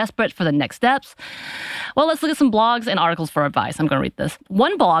is desperate for the next steps? Well, let's look at some blogs and articles for advice. I'm going to read this.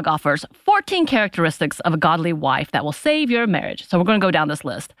 One blog offers 14 characteristics of a godly wife that will save your marriage. So we're going to go down this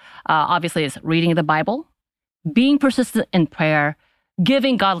list. Obviously, it's reading the Bible, being persistent in prayer,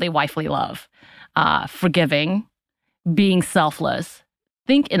 giving godly wifely love, forgiving, being selfless,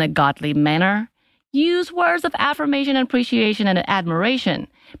 think in a godly manner, use words of affirmation and appreciation and admiration,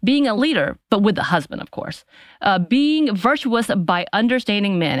 being a leader, but with the husband, of course, being virtuous by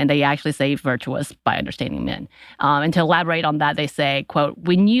understanding men, and they actually say virtuous by understanding men. And to elaborate on that, they say, quote,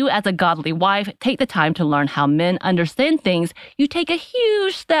 when you as a godly wife take the time to learn how men understand things, you take a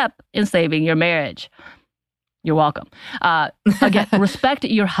huge step in saving your marriage. You're welcome. Again, respect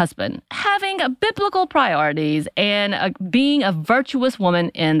your husband, having biblical priorities, and being a virtuous woman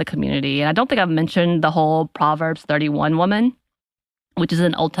in the community. And I don't think I've mentioned the whole Proverbs 31 woman, which is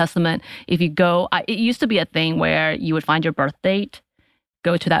in Old Testament. If you go, it used to be a thing where you would find your birth date,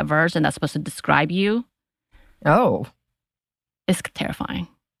 go to that verse, and that's supposed to describe you. Oh. It's terrifying.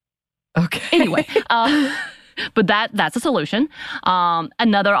 Okay. Anyway, But that's a solution.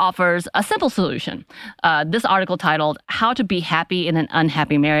 Another offers a simple solution. This article titled "How to Be Happy in an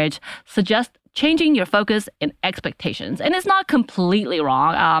Unhappy Marriage" suggests changing your focus and expectations. And it's not completely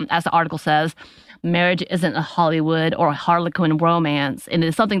wrong. As the article says, marriage isn't a Hollywood or a Harlequin romance, and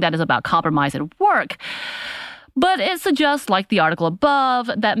it's something that is about compromise at work. But it suggests, like the article above,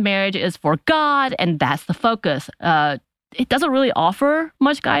 that marriage is for God, and that's the focus. It doesn't really offer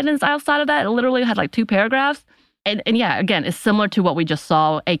much guidance outside of that. It literally had like 2 paragraphs. And yeah, again, it's similar to what we just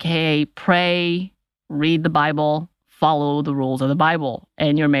saw, aka pray, read the Bible, follow the rules of the Bible,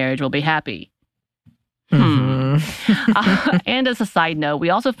 and your marriage will be happy. And as a side note, we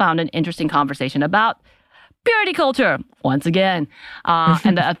also found an interesting conversation about purity culture, once again,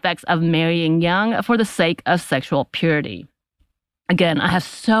 and the effects of marrying young for the sake of sexual purity. Again, I have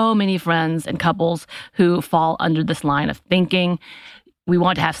so many friends and couples who fall under this line of thinking. We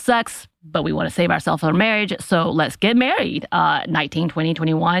want to have sex, but we want to save ourselves for marriage, so let's get married. 19, 20,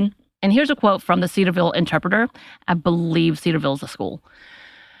 21. And here's a quote from the Cedarville Interpreter. I believe Cedarville is a school.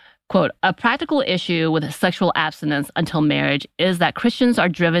 Quote, "A practical issue with sexual abstinence until marriage is that Christians are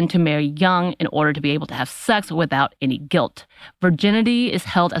driven to marry young in order to be able to have sex without any guilt. Virginity is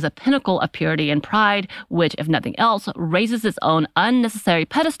held as a pinnacle of purity and pride, which, if nothing else, raises its own unnecessary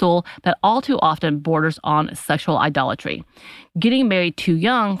pedestal that all too often borders on sexual idolatry. Getting married too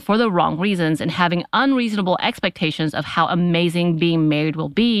young for the wrong reasons and having unreasonable expectations of how amazing being married will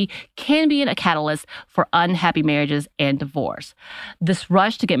be can be a catalyst for unhappy marriages and divorce. This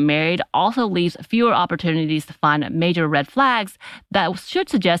rush to get married also leaves fewer opportunities to find major red flags that should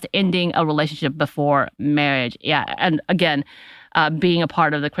suggest ending a relationship before marriage." Yeah, and again, being a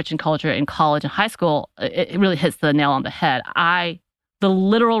part of the Christian culture in college and high school, it really hits the nail on the head. The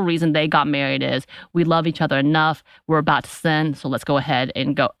literal reason they got married is we love each other enough. We're about to sin, so let's go ahead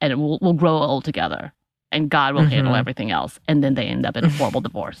and go, and we'll grow old together, and God will handle everything else. And then they end up in a horrible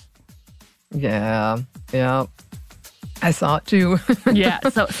divorce. Yeah. I saw it too. Yeah,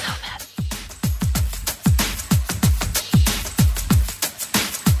 so bad.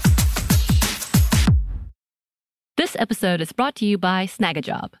 This episode is brought to you by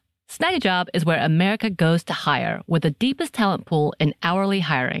Snagajob. Snagajob is where America goes to hire, with the deepest talent pool in hourly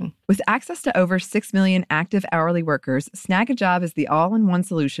hiring. With access to over 6 million active hourly workers, Snagajob is the all-in-one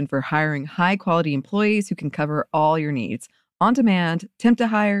solution for hiring high-quality employees who can cover all your needs. On demand, temp to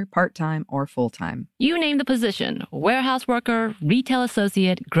hire, part-time, or full-time. You name the position: warehouse worker, retail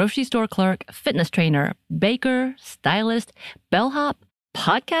associate, grocery store clerk, fitness trainer, baker, stylist, bellhop,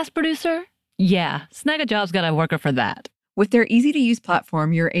 podcast producer. Yeah, Snagajob's got a worker for that. With their easy-to-use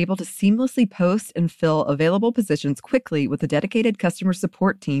platform, you're able to seamlessly post and fill available positions quickly with a dedicated customer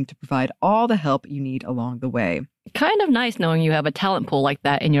support team to provide all the help you need along the way. Kind of nice knowing you have a talent pool like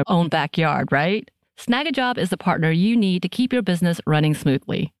that in your own backyard, right? Snagajob is the partner you need to keep your business running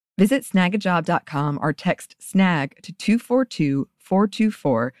smoothly. Visit snagajob.com or text SNAG to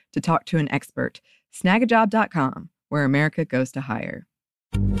 242-424 to talk to an expert. Snagajob.com, where America goes to hire.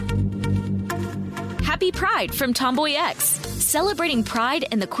 Happy Pride from Tomboy X, celebrating pride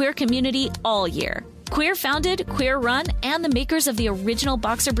in the queer community all year. Queer founded, queer run, and the makers of the original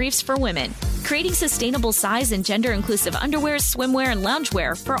boxer briefs for women, creating sustainable size and gender inclusive underwear, swimwear, and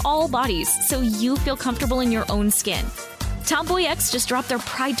loungewear for all bodies so you feel comfortable in your own skin. Tomboy X just dropped their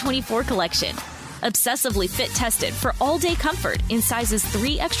Pride 24 collection, obsessively fit tested for all day comfort in sizes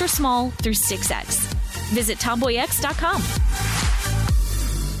 3 extra small through 6X. Visit tomboyx.com.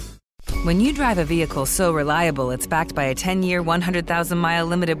 When you drive a vehicle so reliable it's backed by a 10-year, 100,000-mile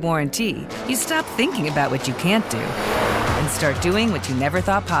limited warranty, you stop thinking about what you can't do and start doing what you never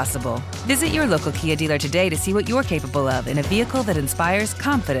thought possible. Visit your local Kia dealer today to see what you're capable of in a vehicle that inspires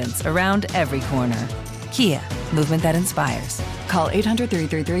confidence around every corner. Kia, movement that inspires. Call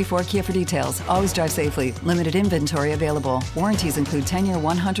 800-333-4KIA for details. Always drive safely. Limited inventory available. Warranties include 10-year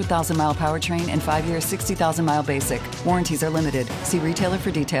 100,000-mile powertrain and 5-year 60,000-mile basic. Warranties are limited. See retailer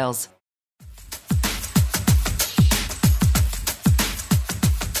for details.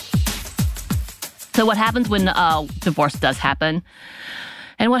 So what happens when divorce does happen?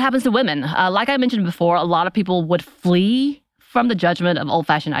 And what happens to women? Like I mentioned before, a lot of people would flee from the judgment of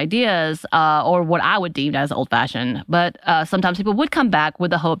old-fashioned ideas, or what I would deem as old-fashioned. But sometimes people would come back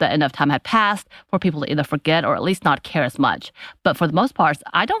with the hope that enough time had passed for people to either forget or at least not care as much. But for the most part,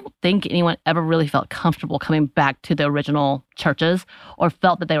 I don't think anyone ever really felt comfortable coming back to the original churches or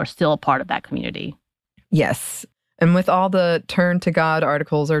felt that they were still a part of that community. Yes. And with all the turn to God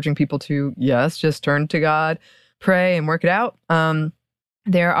articles urging people to, yes, just turn to God, pray, and work it out,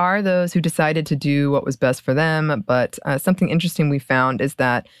 there are those who decided to do what was best for them. But something interesting we found is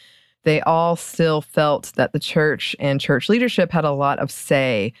that they all still felt that the church and church leadership had a lot of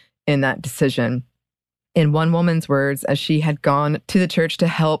say in that decision. In one woman's words, as she had gone to the church to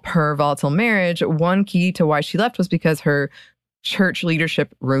help her volatile marriage, one key to why she left was because her church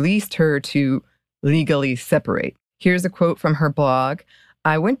leadership released her to legally separate. Here's a quote from her blog.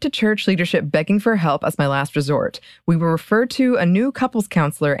 I went to church leadership begging for help as my last resort. We were referred to a new couples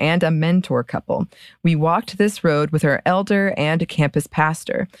counselor and a mentor couple. We walked this road with our elder and a campus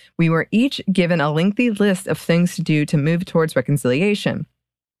pastor. We were each given a lengthy list of things to do to move towards reconciliation.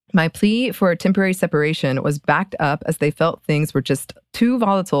 My plea for a temporary separation was backed up as they felt things were just too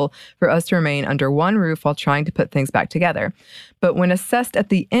volatile for us to remain under one roof while trying to put things back together. But when assessed at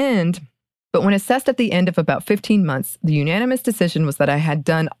the end of about 15 months, the unanimous decision was that I had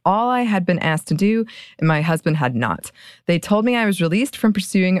done all I had been asked to do, and my husband had not. They told me I was released from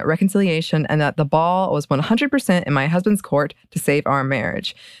pursuing reconciliation and that the ball was 100% in my husband's court to save our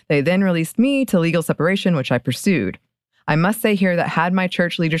marriage. They then released me to legal separation, which I pursued. I must say here that had my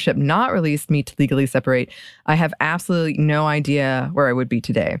church leadership not released me to legally separate, I have absolutely no idea where I would be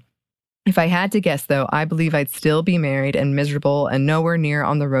today. If I had to guess, though, I believe I'd still be married and miserable and nowhere near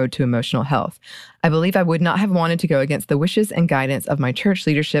on the road to emotional health. I believe I would not have wanted to go against the wishes and guidance of my church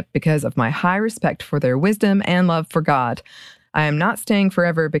leadership because of my high respect for their wisdom and love for God. I am not staying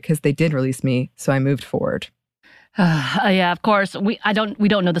forever because they did release me, so I moved forward. Yeah, of course. We don't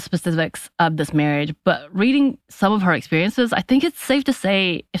know the specifics of this marriage, but reading some of her experiences, I think it's safe to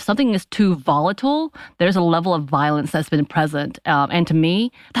say if something is too volatile, there's a level of violence that's been present. And to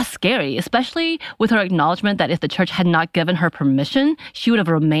me, that's scary, especially with her acknowledgement that if the church had not given her permission, she would have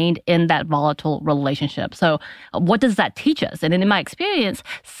remained in that volatile relationship. So what does that teach us? And in my experience,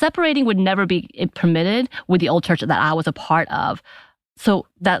 separating would never be permitted with the old church that I was a part of. So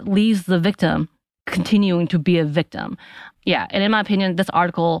that leaves the victim continuing to be a victim. Yeah, and in my opinion, this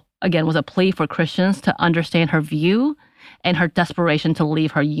article, again, was a plea for Christians to understand her view and her desperation to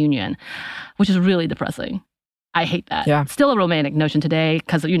leave her union, which is really depressing. I hate that. Yeah. Still a romantic notion today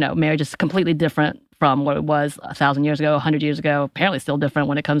because, marriage is completely different from what it was 1,000 years ago, 100 years ago. Apparently still different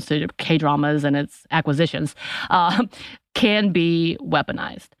when it comes to K-dramas and its acquisitions. Can be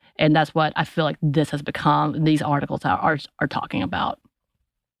weaponized. And that's what I feel like this has become, these articles are talking about.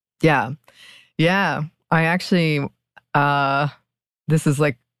 Yeah. Yeah, I actually, this is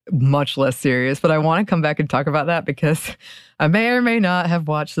like much less serious, but I want to come back and talk about that because I may or may not have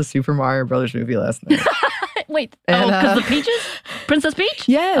watched the Super Mario Brothers movie last night. Wait, because the Peaches? Princess Peach?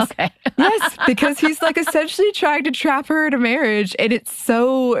 Yes. Okay. Yes, because he's like essentially trying to trap her into marriage, and it's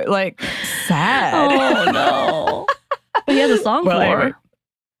so like sad. Oh, no. But he has a song for her.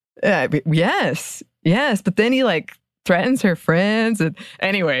 Yes, but then he like threatens her friends. And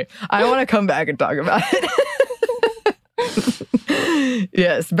anyway, I want to come back and talk about it.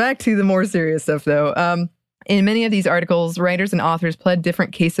 Yes, back to the more serious stuff, though. In many of these articles, writers and authors pled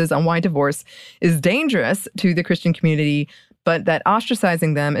different cases on why divorce is dangerous to the Christian community, but that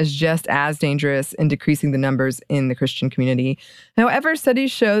ostracizing them is just as dangerous in decreasing the numbers in the Christian community. However, studies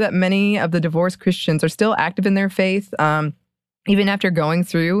show that many of the divorced Christians are still active in their faith, even after going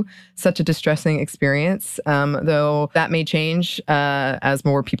through such a distressing experience, though that may change as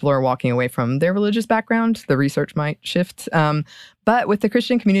more people are walking away from their religious background. The research might shift. But with the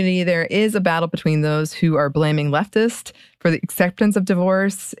Christian community, there is a battle between those who are blaming leftists for the acceptance of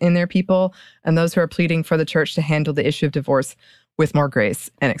divorce in their people and those who are pleading for the church to handle the issue of divorce with more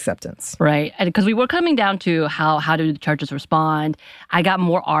grace and acceptance. Right. And because we were coming down to how do the churches respond, I got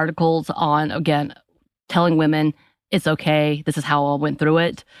more articles on, again, telling women, it's okay, this is how I went through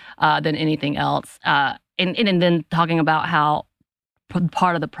it, than anything else. And then talking about how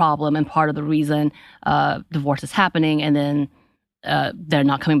part of the problem and part of the reason divorce is happening and then they're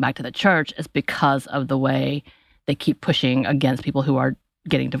not coming back to the church is because of the way they keep pushing against people who are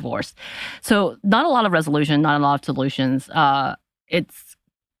getting divorced. So not a lot of resolution, not a lot of solutions. It's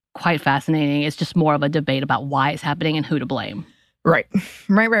quite fascinating. It's just more of a debate about why it's happening and who to blame. Right.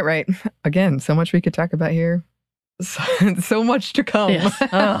 Again, so much we could talk about here. So much to come. Yes.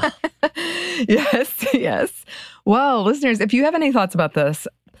 Yes. Well, listeners, if you have any thoughts about this,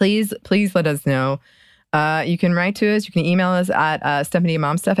 please let us know. You can write to us. You can email us at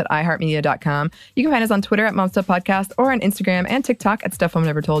stephaniemomstuff@iheartmedia.com. You can find us on Twitter at momstuffpodcast or on Instagram and TikTok at Stuff Mom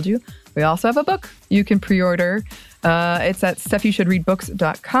Never Told You. We also have a book you can pre-order. It's at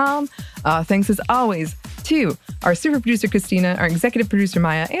stuffyoushouldreadbooks.com. Thanks as always to our super producer, Christina, our executive producer,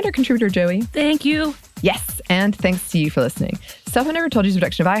 Maya, and our contributor, Joey. Thank you. Yes, and thanks to you for listening. Stuff I Never Told You is a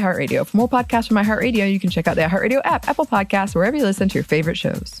production of iHeartRadio. For more podcasts from iHeartRadio, you can check out the iHeartRadio app, Apple Podcasts, wherever you listen to your favorite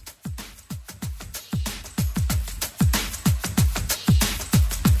shows.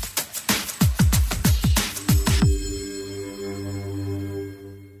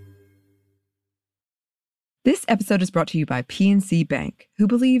 episode is brought to you by PNC Bank, who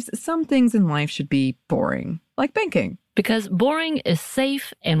believes some things in life should be boring, like banking. Because boring is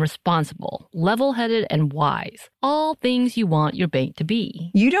safe and responsible, level-headed and wise. All things you want your bank to be.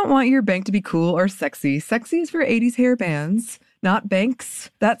 You don't want your bank to be cool or sexy. Sexy is for 80s hair bands, not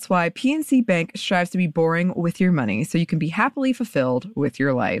banks. That's why PNC Bank strives to be boring with your money so you can be happily fulfilled with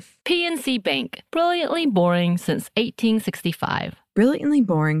your life. PNC Bank, brilliantly boring since 1865. Brilliantly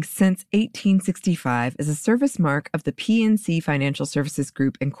Boring Since 1865 is a service mark of the PNC Financial Services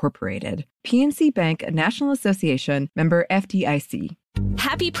Group, Incorporated. PNC Bank, a National Association, member FDIC.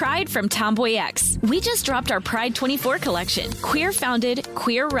 Happy Pride from Tomboy X. We just dropped our Pride 24 collection. Queer founded,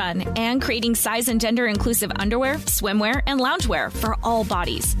 queer run, and creating size and gender inclusive underwear, swimwear, and loungewear for all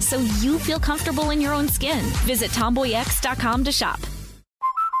bodies so you feel comfortable in your own skin. Visit tomboyx.com to shop.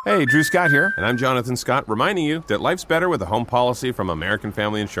 Hey, Drew Scott here, and I'm Jonathan Scott, reminding you that life's better with a home policy from American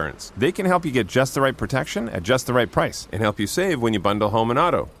Family Insurance. They can help you get just the right protection at just the right price and help you save when you bundle home and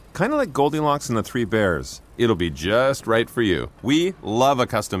auto. Kind of like Goldilocks and the Three Bears. It'll be just right for you. We love a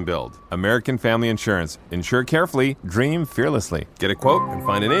custom build. American Family Insurance. Insure carefully, dream fearlessly. Get a quote and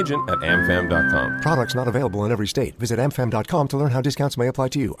find an agent at amfam.com. Products not available in every state. Visit amfam.com to learn how discounts may apply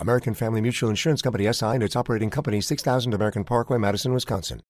to you. American Family Mutual Insurance Company, SI, and its operating company, 6000 American Parkway, Madison, Wisconsin.